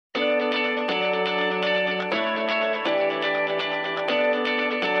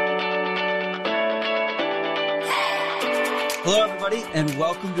Hello, everybody, and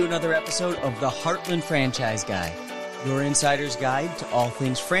welcome to another episode of the Heartland Franchise Guy, your insider's guide to all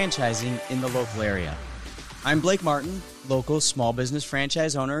things franchising in the local area. I'm Blake Martin, local small business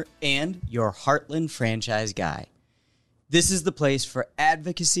franchise owner and your Heartland Franchise Guy. This is the place for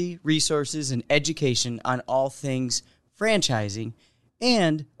advocacy, resources, and education on all things franchising,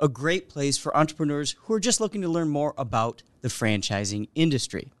 and a great place for entrepreneurs who are just looking to learn more about the franchising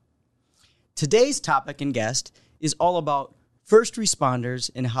industry. Today's topic and guest is all about first responders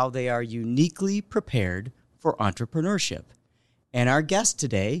and how they are uniquely prepared for entrepreneurship. And our guest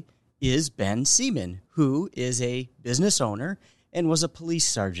today is Ben Seaman, who is a business owner and was a police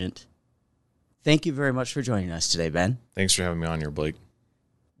sergeant. Thank you very much for joining us today, Ben. Thanks for having me on here, Blake.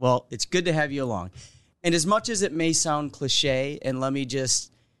 Well, it's good to have you along. And as much as it may sound cliche, and let me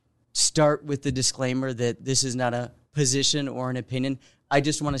just start with the disclaimer that this is not a position or an opinion, I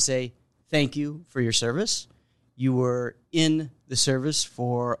just want to say thank you for your service. You were in the service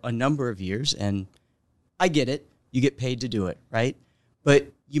for a number of years, and I get it. You get paid to do it, right?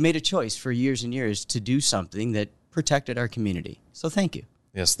 But you made a choice for years and years to do something that protected our community. So thank you.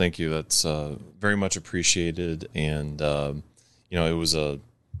 Yes, thank you. That's very much appreciated. And, it was a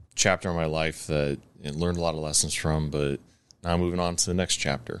chapter in my life that I learned a lot of lessons from, but now I'm moving on to the next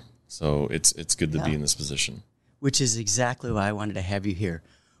chapter. So it's good to be in this position. Which is exactly why I wanted to have you here.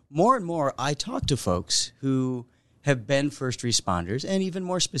 More and more, I talk to folks who have been first responders, and even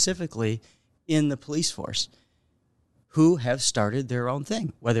more specifically in the police force, who have started their own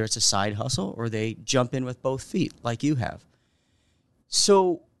thing, whether it's a side hustle or they jump in with both feet like you have.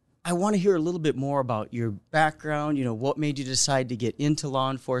 So I want to hear a little bit more about your background, what made you decide to get into law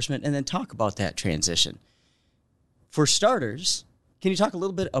enforcement, and then talk about that transition. For starters, can you talk a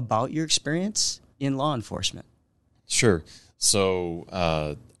little bit about your experience in law enforcement? Sure.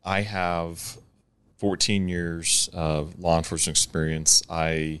 So I have 14 years of law enforcement experience.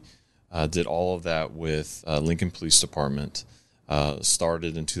 I did all of that with Lincoln Police Department.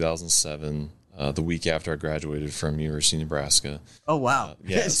 Started in 2007, the week after I graduated from University of Nebraska. Oh, wow.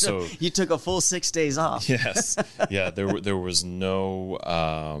 Yeah. So you took a full 6 days off. Yes. Yeah. There was no,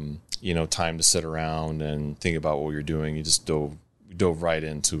 time to sit around and think about what you're doing. You just dove right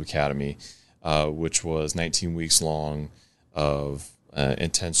into academy, which was 19 weeks long of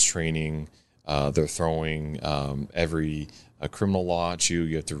intense training. They're throwing every criminal law at you.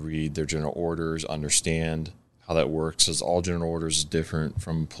 You have to read their general orders, understand how that works, because all general orders is different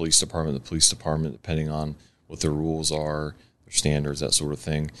from police department to police department, depending on what their rules are, their standards, that sort of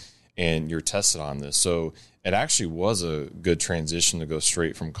thing. And you're tested on this. So it actually was a good transition to go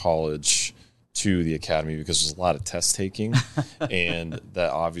straight from college to the academy, because there's a lot of test taking, and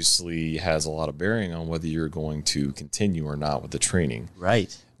that obviously has a lot of bearing on whether you're going to continue or not with the training.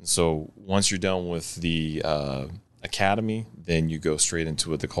 Right. And so once you're done with the academy, then you go straight into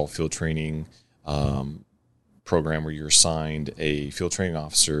what they call field training program, where you're assigned a field training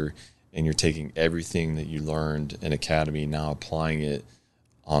officer, and you're taking everything that you learned in academy, now applying it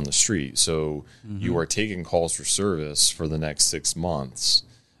on the street. So you are taking calls for service for the next 6 months.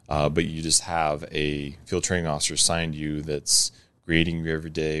 But you just have a field training officer assigned you that's grading you every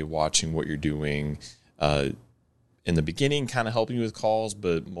day, watching what you're doing. In the beginning, kind of helping you with calls,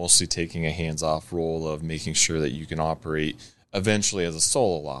 but mostly taking a hands-off role of making sure that you can operate eventually as a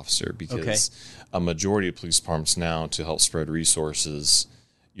solo officer, because a majority of police departments now, to help spread resources,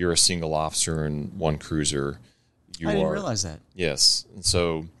 you're a single officer in one cruiser. I didn't realize that. Yes. And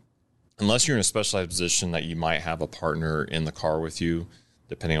so unless you're in a specialized position that you might have a partner in the car with you,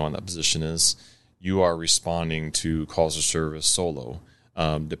 depending on what that position is, you are responding to calls of service solo.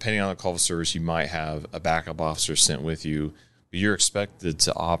 Depending on the call of service, you might have a backup officer sent with you, but you're expected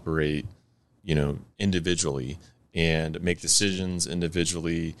to operate, individually and make decisions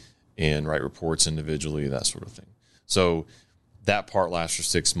individually and write reports individually, that sort of thing. So that part lasts for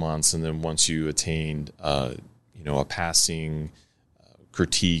 6 months. And then once you attained, a passing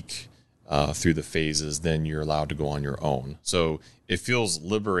critique through the phases, then you're allowed to go on your own. So it feels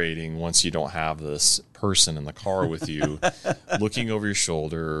liberating once you don't have this person in the car with you looking over your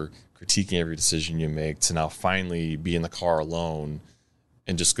shoulder, critiquing every decision you make, to now finally be in the car alone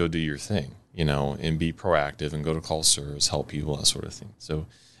and just go do your thing, and be proactive and go to call service, help people, that sort of thing. So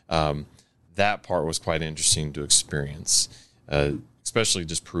that part was quite interesting to experience, especially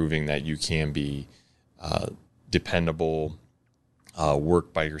just proving that you can be dependable,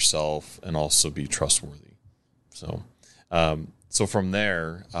 work by yourself, and also be trustworthy. So from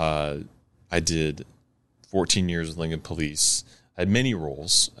there, I did 14 years with Lincoln Police. I had many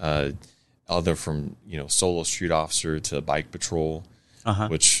roles, other from solo street officer to bike patrol,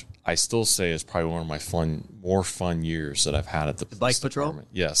 which I still say is probably one of my more fun years that I've had at the bike patrol.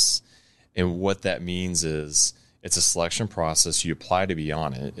 Yes. And what that means is it's a selection process. You apply to be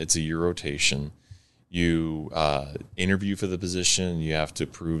on it. It's a year rotation. You interview for the position. You have to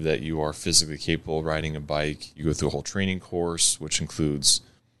prove that you are physically capable of riding a bike. You go through a whole training course, which includes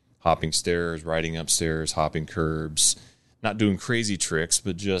hopping stairs, riding upstairs, hopping curbs, not doing crazy tricks,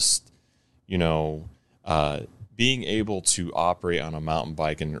 but just, being able to operate on a mountain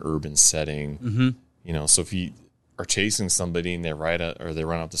bike in an urban setting. Mm-hmm. So if you are chasing somebody and they run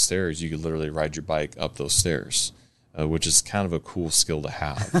up the stairs, you could literally ride your bike up those stairs. Which is kind of a cool skill to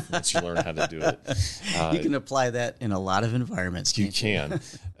have once you learn how to do it. You can apply that in a lot of environments. You can.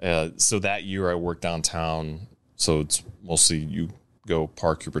 So that year I worked downtown. So it's mostly you go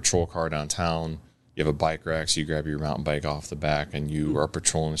park your patrol car downtown. You have a bike rack, so you grab your mountain bike off the back and you are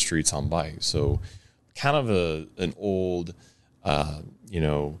patrolling the streets on bike. So kind of an old,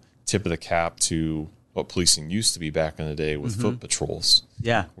 tip of the cap to what policing used to be back in the day with foot patrols.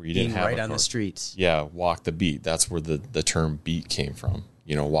 Yeah, where you didn't have right on the streets. Yeah, walk the beat. That's where the term beat came from.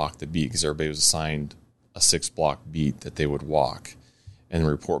 Walk the beat, because everybody was assigned a 6-block beat that they would walk and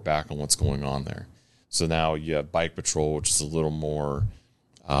report back on what's going on there. So now you have bike patrol, which is a little more,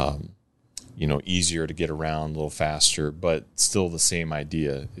 easier to get around, a little faster, but still the same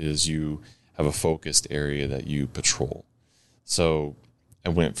idea is you have a focused area that you patrol. So I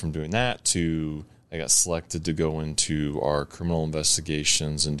went from doing that to I got selected to go into our criminal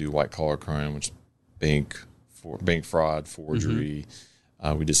investigations and do white collar crime, which is bank fraud, forgery.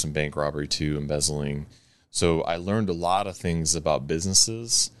 Mm-hmm. We did some bank robbery too, embezzling. So I learned a lot of things about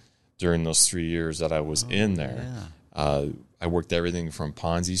businesses during those 3 years that I was in there. Yeah. I worked everything from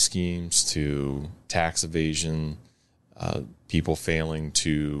Ponzi schemes to tax evasion, people failing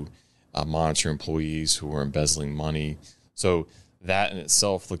to monitor employees who were embezzling money. So that in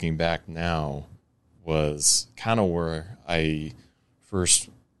itself, looking back now, was kind of where I first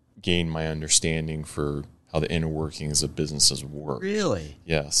gained my understanding for how the inner workings of businesses work. Really?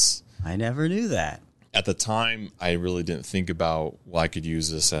 Yes. I never knew that. At the time, I really didn't think about, I could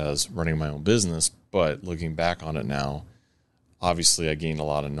use this as running my own business. But looking back on it now, obviously I gained a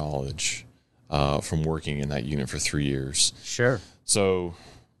lot of knowledge from working in that unit for 3 years. Sure. So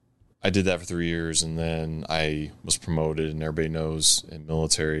I did that for 3 years, and then I was promoted, and everybody knows in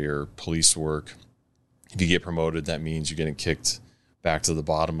military or police work, if you get promoted, that means you're getting kicked back to the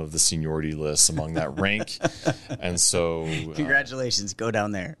bottom of the seniority list among that rank. And so congratulations, go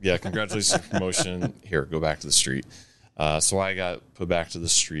down there. Yeah, congratulations for promotion. Here, go back to the street. So I got put back to the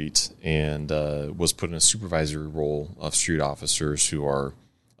street and was put in a supervisory role of street officers who are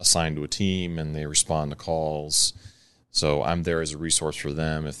assigned to a team and they respond to calls. So I'm there as a resource for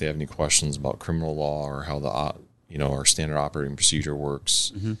them if they have any questions about criminal law or how our standard operating procedure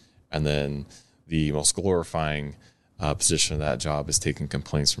works. Mm-hmm. And then the most glorifying position of that job is taking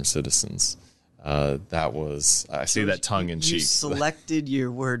complaints from citizens. That was, I say that tongue in cheek. You selected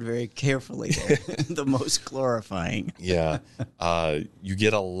your word very carefully there. The most glorifying. Yeah. You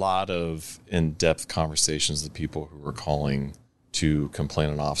get a lot of in-depth conversations with people who are calling to complain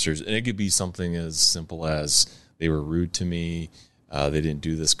on officers. And it could be something as simple as they were rude to me, they didn't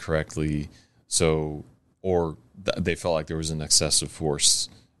do this correctly. Or they felt like there was an excessive force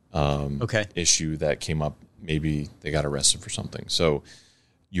issue that came up. Maybe they got arrested for something. So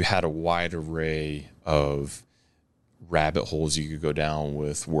you had a wide array of rabbit holes you could go down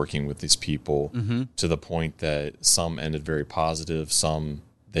with working with these people, mm-hmm. to the point that some ended very positive, some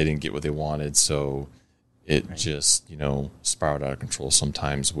they didn't get what they wanted. So it just, spiraled out of control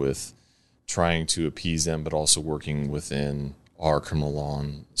sometimes with trying to appease them, but also working within our criminal law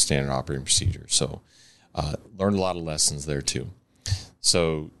and standard operating procedures. So learned a lot of lessons there too.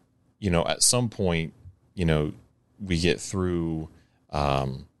 So, at some point, we get through,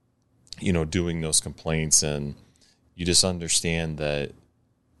 doing those complaints, and you just understand that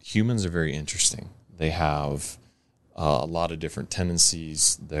humans are very interesting. They have a lot of different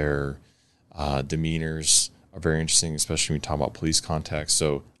tendencies. Their demeanors are very interesting, especially when we talk about police contacts.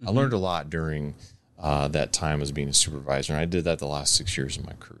 So mm-hmm. I learned a lot during that time as being a supervisor, and I did that the last 6 years of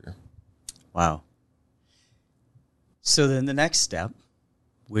my career. Wow. So then the next step,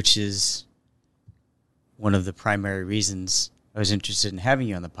 which is one of the primary reasons I was interested in having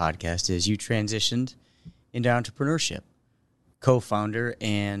you on the podcast, is you transitioned into entrepreneurship, co-founder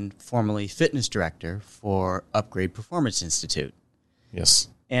and formerly fitness director for Upgrade Performance Institute. Yes.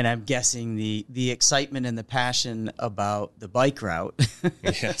 And I'm guessing the excitement and the passion about the bike route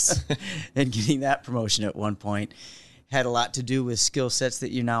yes. and getting that promotion at one point had a lot to do with skill sets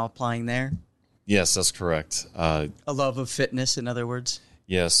that you're now applying there? Yes, that's correct. A love of fitness, in other words?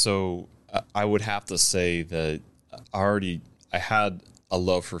 Yeah, so I would have to say that I had a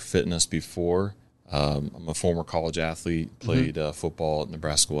love for fitness before. I'm a former college athlete, played football at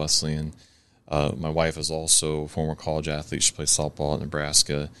Nebraska Wesleyan. My wife is also a former college athlete. She played softball at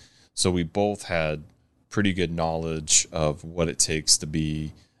Nebraska. So we both had pretty good knowledge of what it takes to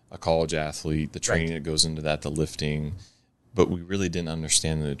be a college athlete, the training that goes into that, the lifting, but we really didn't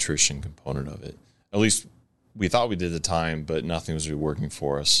understand the nutrition component of it. At least we thought we did at the time, but nothing was really working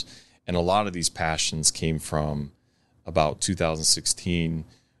for us. And a lot of these passions came from about 2016.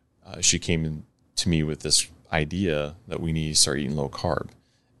 She came to me with this idea that we need to start eating low carb.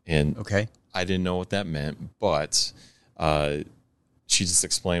 And I didn't know what that meant, but she just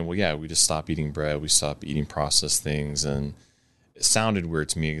explained, well, yeah, we just stopped eating bread. We stopped eating processed things. And it sounded weird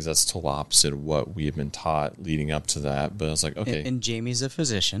to me because that's the total opposite of what we had been taught leading up to that. But I was like, okay. And Jamie's a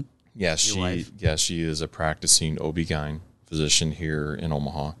physician. Yeah, she is a practicing OB-GYN physician here in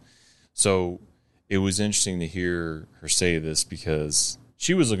Omaha. So it was interesting to hear her say this because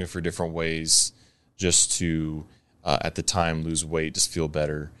she was looking for different ways just to, at the time, lose weight, just feel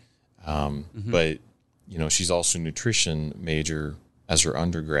better. But, she's also a nutrition major as her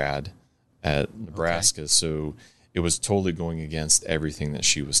undergrad at Nebraska. So it was totally going against everything that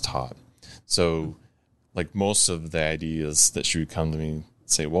she was taught. So like most of the ideas that she would come to me and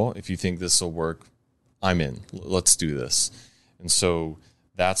say, well, if you think this will work, I'm in. Let's do this. And so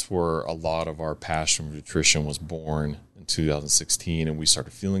that's where a lot of our passion for nutrition was born in 2016. And we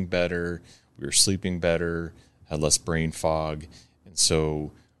started feeling better. We were sleeping better, had less brain fog. And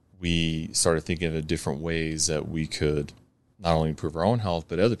so we started thinking of different ways that we could not only improve our own health,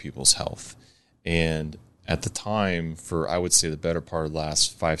 but other people's health. And at the time, for I would say the better part of the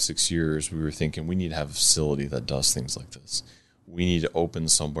last 5-6 years, we were thinking we need to have a facility that does things like this. We need to open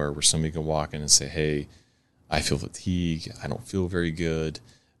somewhere where somebody can walk in and say, hey, I feel fatigue. I don't feel very good.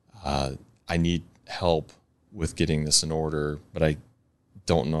 I need help with getting this in order, but I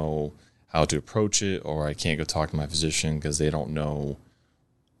don't know how to approach it, or I can't go talk to my physician because they don't know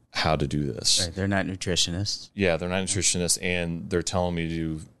how to do this. Right. They're not nutritionists. Yeah, they're not nutritionists, and they're telling me to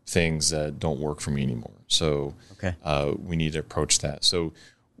do things that don't work for me anymore. So we need to approach that. So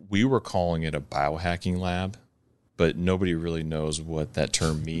we were calling it a biohacking lab, but nobody really knows what that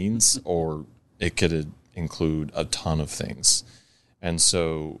term means, or it could include a ton of things. And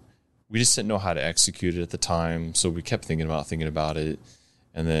so we just didn't know how to execute it at the time. So we kept thinking about it.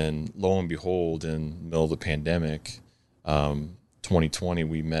 And then lo and behold, in the middle of the pandemic, 2020,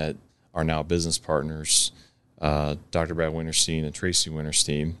 we met our now business partners, Dr. Brad Winterstein and Tracy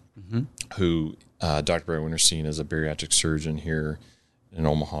Winterstein, who Dr. Brad Winterstein is a bariatric surgeon here in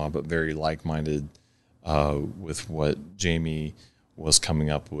Omaha, but very like-minded with what Jamie was coming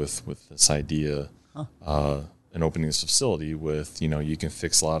up with this idea and opening this facility with, you can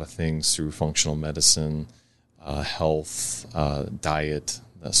fix a lot of things through functional medicine, health, diet,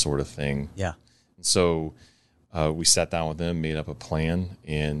 that sort of thing. Yeah. And so we sat down with them, made up a plan,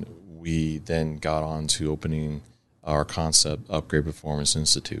 and we then got on to opening our concept, Upgrade Performance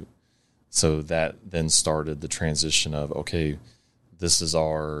Institute. So that then started the transition of, okay, this is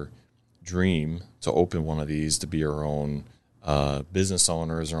our dream to open one of these, to be our own business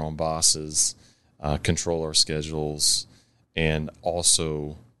owners, our own bosses, control our schedules, and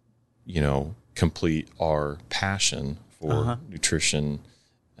also, complete our passion for nutrition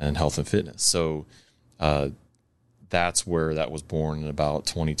and health and fitness. So that's where that was born in about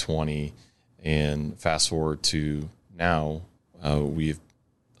 2020. And fast forward to now, we've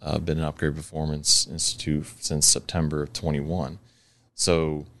been an Upgrade Performance Institute since September of 21.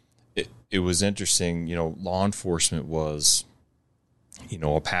 So it was interesting. Law enforcement was,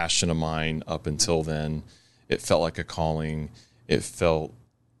 a passion of mine up until then. It felt like a calling. It felt,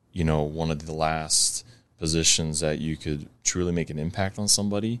 one of the last positions that you could truly make an impact on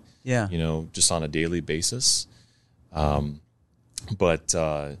somebody. Yeah. Just on a daily basis. But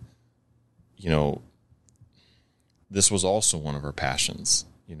this was also one of our passions,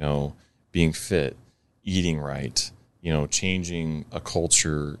 being fit, eating right, changing a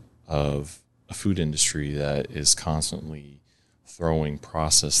culture of a food industry that is constantly throwing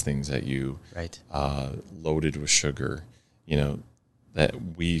processed things at you, right? Loaded with sugar,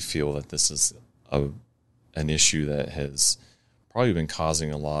 that we feel that this is an issue that has probably been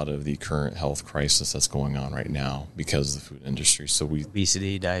causing a lot of the current health crisis that's going on right now because of the food industry. So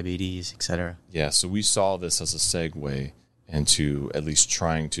obesity, diabetes, etc. Yeah. So we saw this as a segue into at least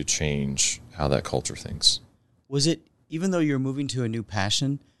trying to change how that culture thinks. Was it, even though you're moving to a new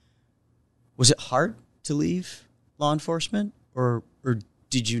passion, was it hard to leave law enforcement, or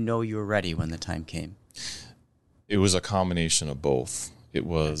did you know you were ready when the time came? It was a combination of both. it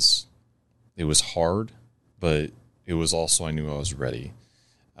was hard, but it was also, I knew I was ready.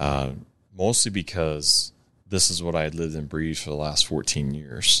 Mostly because this is what I had lived and breathed for the last 14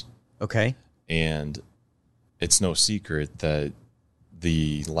 years. Okay. And it's no secret that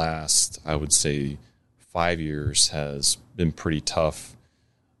the last, I would say, 5 years has been pretty tough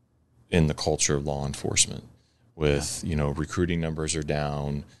in the culture of law enforcement with, recruiting numbers are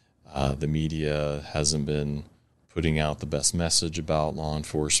down. The media hasn't been putting out the best message about law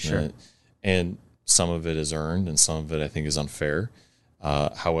enforcement. Sure. And some of it is earned and some of it I think is unfair.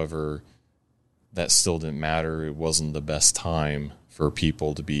 However, that still didn't matter. It wasn't the best time for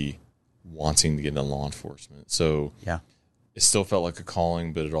people to be wanting to get into law enforcement. So it still felt like a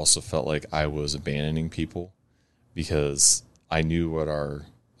calling, but it also felt like I was abandoning people because I knew what our,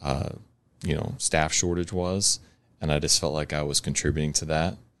 staff shortage was. And I just felt like I was contributing to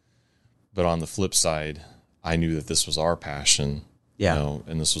that. But on the flip side, I knew that this was our passion,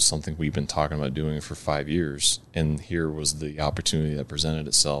 and this was something we've been talking about doing for 5 years. And here was the opportunity that presented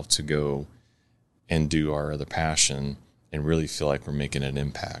itself to go and do our other passion and really feel like we're making an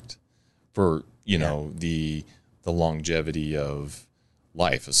impact for, the longevity of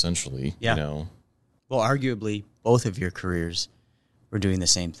life, essentially, Well, arguably, both of your careers were doing the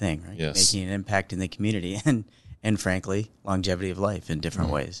same thing, right? Yes. Making an impact in the community and frankly, longevity of life in different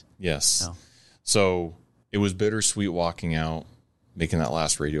ways. Yes. So it was bittersweet walking out, making that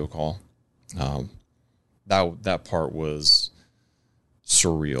last radio call. That part was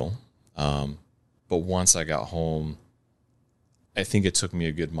surreal. But once I got home, I think it took me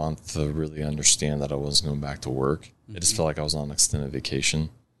a good month to really understand that I wasn't going back to work. Mm-hmm. It just felt like I was on an extended vacation.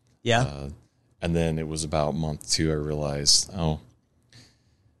 Yeah. And then it was about month 2, I realized,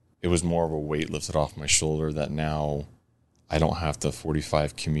 it was more of a weight lifted off my shoulder that now I don't have to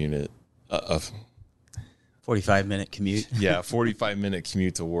 45-minute commute. Yeah, 45-minute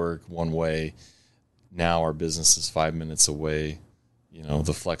commute to work one way. Now our business is 5 minutes away.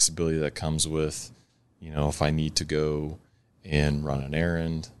 The flexibility that comes with, if I need to go and run an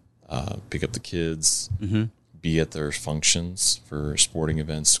errand, pick up the kids, be at their functions for sporting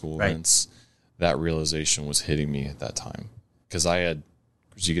events, school events, that realization was hitting me at that time. Because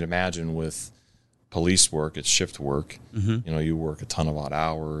as you can imagine with police work, it's shift work. Mm-hmm. You work a ton of odd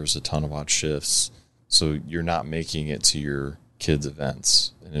hours, a ton of odd shifts. So you're not making it to your kids'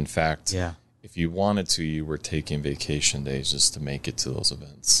 events. And in fact, if you wanted to, you were taking vacation days just to make it to those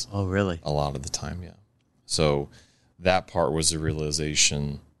events. Oh, really? A lot of the time, yeah. So that part was the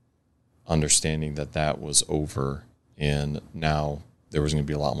realization, understanding that was over. And now there was going to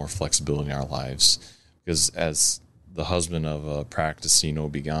be a lot more flexibility in our lives. Because as the husband of a practicing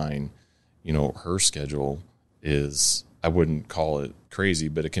OB-GYN, her schedule is, I wouldn't call it crazy,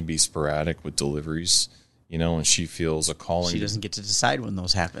 but it can be sporadic with deliveries, and she feels a calling. She doesn't get to decide when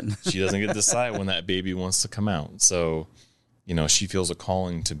those happen. She doesn't get to decide when that baby wants to come out. So, she feels a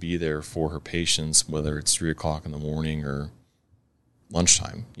calling to be there for her patients, whether it's 3:00 in the morning or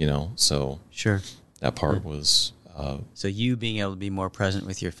lunchtime, so sure. That part was, so you being able to be more present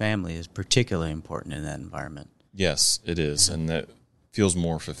with your family is particularly important in that environment. Yes, it is. And that feels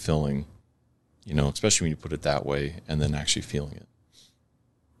more fulfilling, especially when you put it that way and then actually feeling it.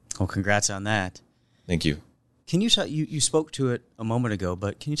 Well, congrats on that. Thank you. Can you talk, you spoke to it a moment ago,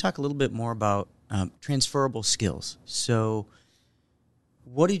 but can you talk a little bit more about transferable skills? So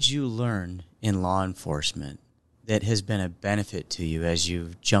what did you learn in law enforcement that has been a benefit to you as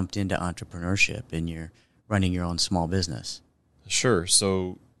you've jumped into entrepreneurship and you're running your own small business? Sure.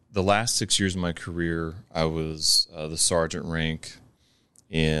 So the last 6 years of my career, I was the sergeant rank,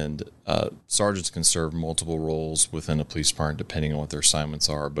 and sergeants can serve multiple roles within a police department depending on what their assignments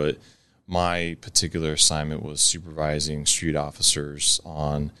are. But my particular assignment was supervising street officers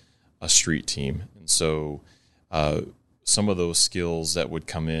on a street team. And so some of those skills that would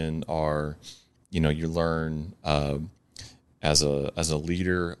come in are, you learn as a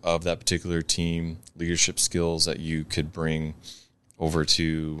leader of that particular team, leadership skills that you could bring over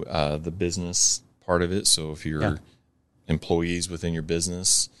to the business part of it. So if you're employees within your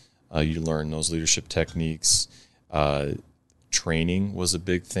business, you learn those leadership techniques. Training was a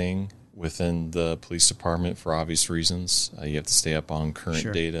big thing within the police department for obvious reasons. You have to stay up on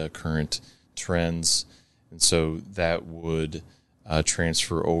current data, current trends. And so that would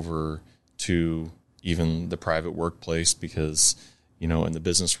transfer over to even the private workplace because, in the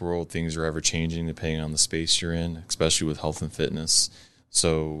business world, things are ever changing depending on the space you're in, especially with health and fitness.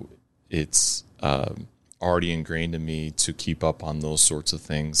 So it's already ingrained in me to keep up on those sorts of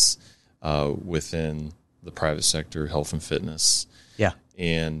things within the private sector, health and fitness. Yeah.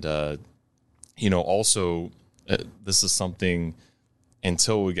 And, also, this is something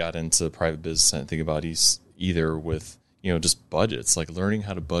until we got into private business, and think about either with, just budgets, like learning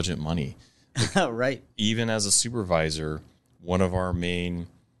how to budget money. Right. Even as a supervisor, one of our main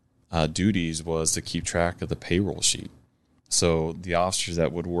duties was to keep track of the payroll sheet. So the officers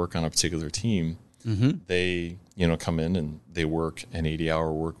that would work on a particular team, they, come in and they work an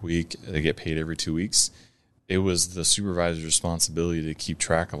 80-hour work week. They get paid every 2 weeks. It was the supervisor's responsibility to keep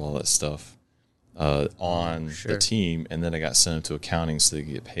track of all that stuff on the team, and then it got sent into accounting so they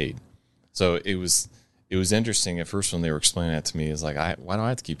could get paid. So it was interesting at first when they were explaining that to me. It's like, why do I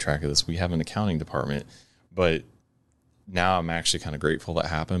have to keep track of this? We have an accounting department. But now I'm actually kind of grateful that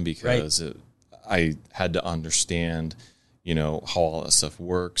happened, because I had to understand, how all that stuff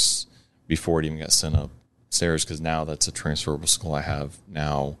works before it even got sent upstairs, because now that's a transferable skill I have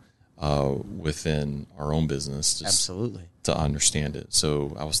now within our own business. Just absolutely. To understand it.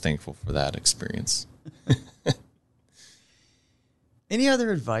 So I was thankful for that experience. Any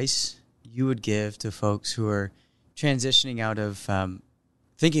other advice you would give to folks who are transitioning out of,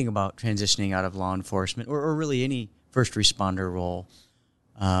 thinking about transitioning out of law enforcement, or really any first responder role,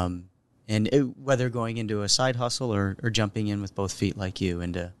 and whether going into a side hustle or jumping in with both feet like you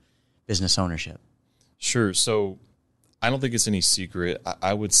into business ownership? Sure. So I don't think it's any secret.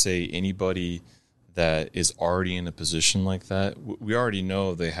 I would say anybody that is already in a position like that, we already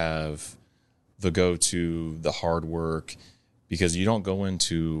know they have the go-to, the hard work, because you don't go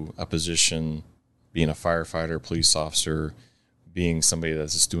into a position being a firefighter, police officer, being somebody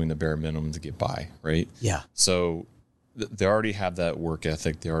that's just doing the bare minimum to get by, right? Yeah. So they already have that work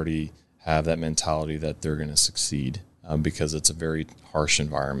ethic. They already have that mentality that they're going to succeed, because it's a very harsh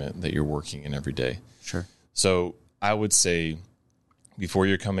environment that you're working in every day. Sure. So I would say before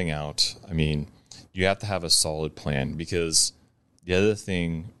you're coming out, you have to have a solid plan, because the other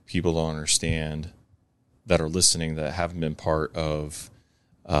thing people don't understand that are listening that haven't been part of,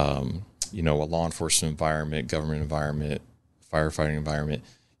 a law enforcement environment, government environment, firefighting environment,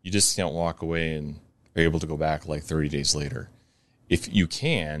 you just can't walk away and are able to go back like 30 days later. If you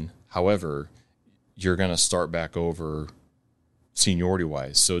can, however, you're going to start back over seniority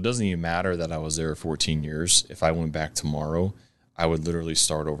wise. So it doesn't even matter that I was there 14 years. If I went back tomorrow, I would literally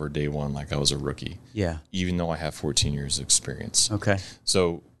start over day one like I was a rookie. Yeah. Even though I have 14 years of experience. Okay.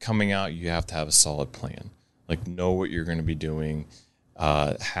 So coming out, you have to have a solid plan. Like, know what you're going to be doing.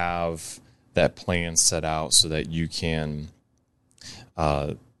 Have that plan set out so that you can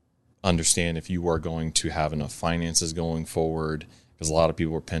understand if you are going to have enough finances going forward, because a lot of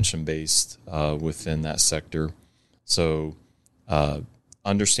people are pension based within that sector. So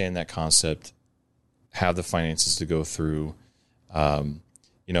understand that concept, have the finances to go through.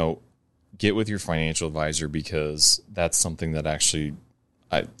 Get with your financial advisor, because that's something that actually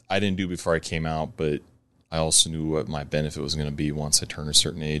I didn't do before I came out, but I also knew what my benefit was going to be once I turned a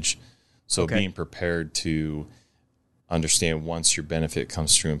certain age. So being prepared to understand once your benefit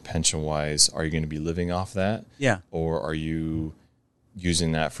comes through and pension wise, are you going to be living off that? Yeah. Or are you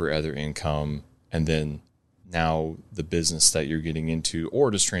using that for other income? And then now the business that you're getting into,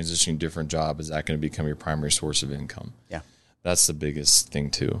 or just transitioning to a different job, is that going to become your primary source of income? Yeah. That's the biggest thing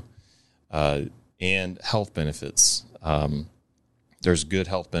too. And health benefits. There's good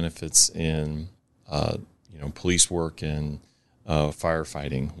health benefits in, police work and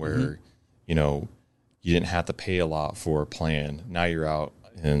firefighting, where, you didn't have to pay a lot for a plan. Now you're out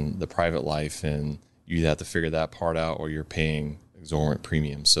in the private life and you have to figure that part out, or you're paying exorbitant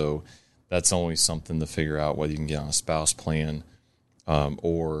premium. So that's always something to figure out, whether you can get on a spouse plan,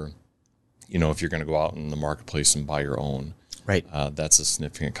 or, if you're going to go out in the marketplace and buy your own. Right. That's a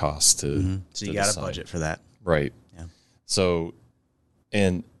significant cost to So you got a budget for that. Right. Yeah. So,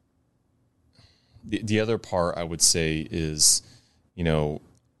 and the other part I would say is,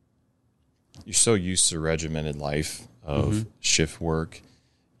 you're so used to regimented life of shift work,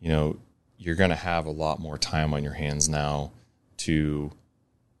 you're going to have a lot more time on your hands now to,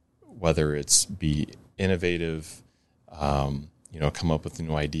 whether it's be innovative, come up with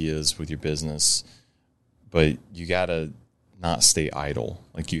new ideas with your business, but you got to not stay idle.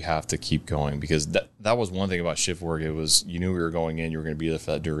 Like, you have to keep going, because that was one thing about shift work. It was, you knew we were going in, you were going to be there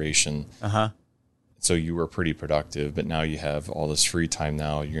for that duration. So you were pretty productive, but now you have all this free time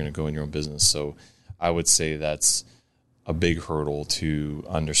now. You're going to go in your own business. So I would say that's a big hurdle to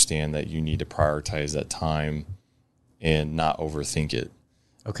understand, that you need to prioritize that time and not overthink it.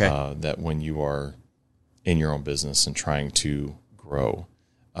 Okay. That when you are in your own business and trying to grow,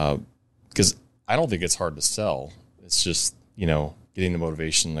 because I don't think it's hard to sell. It's just, getting the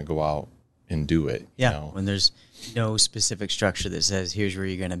motivation to go out and do it. Yeah. When there's no specific structure that says, here's where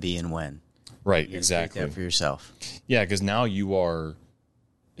you're going to be and when. Right. You exactly. take that for yourself. Yeah. Because now you are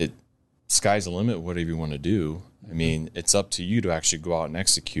sky's the limit, whatever you want to do. I mean, it's up to you to actually go out and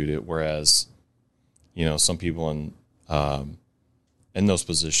execute it. Whereas, some people in those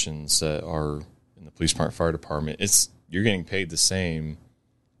positions that are in the police department, fire department, you're getting paid the same,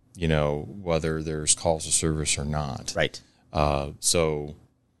 whether there's calls of service or not. Right.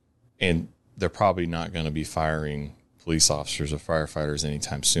 And they're probably not going to be firing police officers or firefighters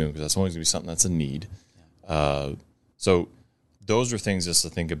anytime soon, because that's always going to be something that's a need. So those are things just to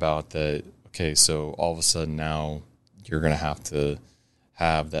think about that. Okay, so all of a sudden now you're going to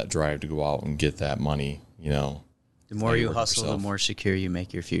have that drive to go out and get that money, The more you hustle, the more secure you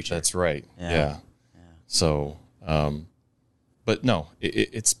make your future. That's right. Yeah. So, but no,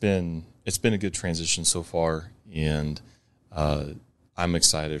 it's been a good transition so far, and I'm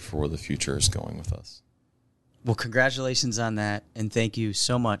excited for where the future is going with us. Well, congratulations on that, and thank you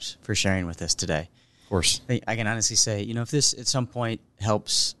so much for sharing with us today. Of course. I can honestly say, if this at some point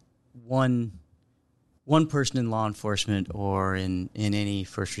helps one person in law enforcement or in any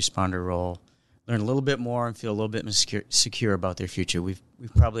first responder role learn a little bit more and feel a little bit more secure about their future, we've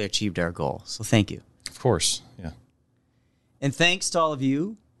probably achieved our goal. So thank you. Of course, yeah. And thanks to all of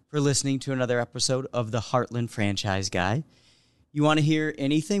you for listening to another episode of the Heartland Franchise Guy. You want to hear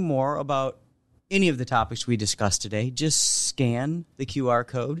anything more about any of the topics we discussed today, just scan the QR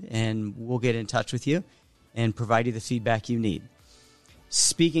code and we'll get in touch with you and provide you the feedback you need.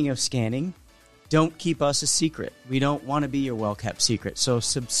 Speaking of scanning, don't keep us a secret. We don't want to be your well-kept secret. So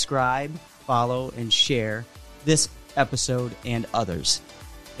subscribe, follow, and share this episode and others.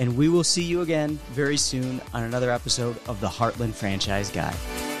 And we will see you again very soon on another episode of the Heartland Franchise Guy.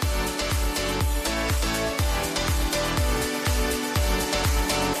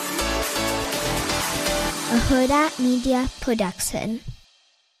 A Huda Media Production.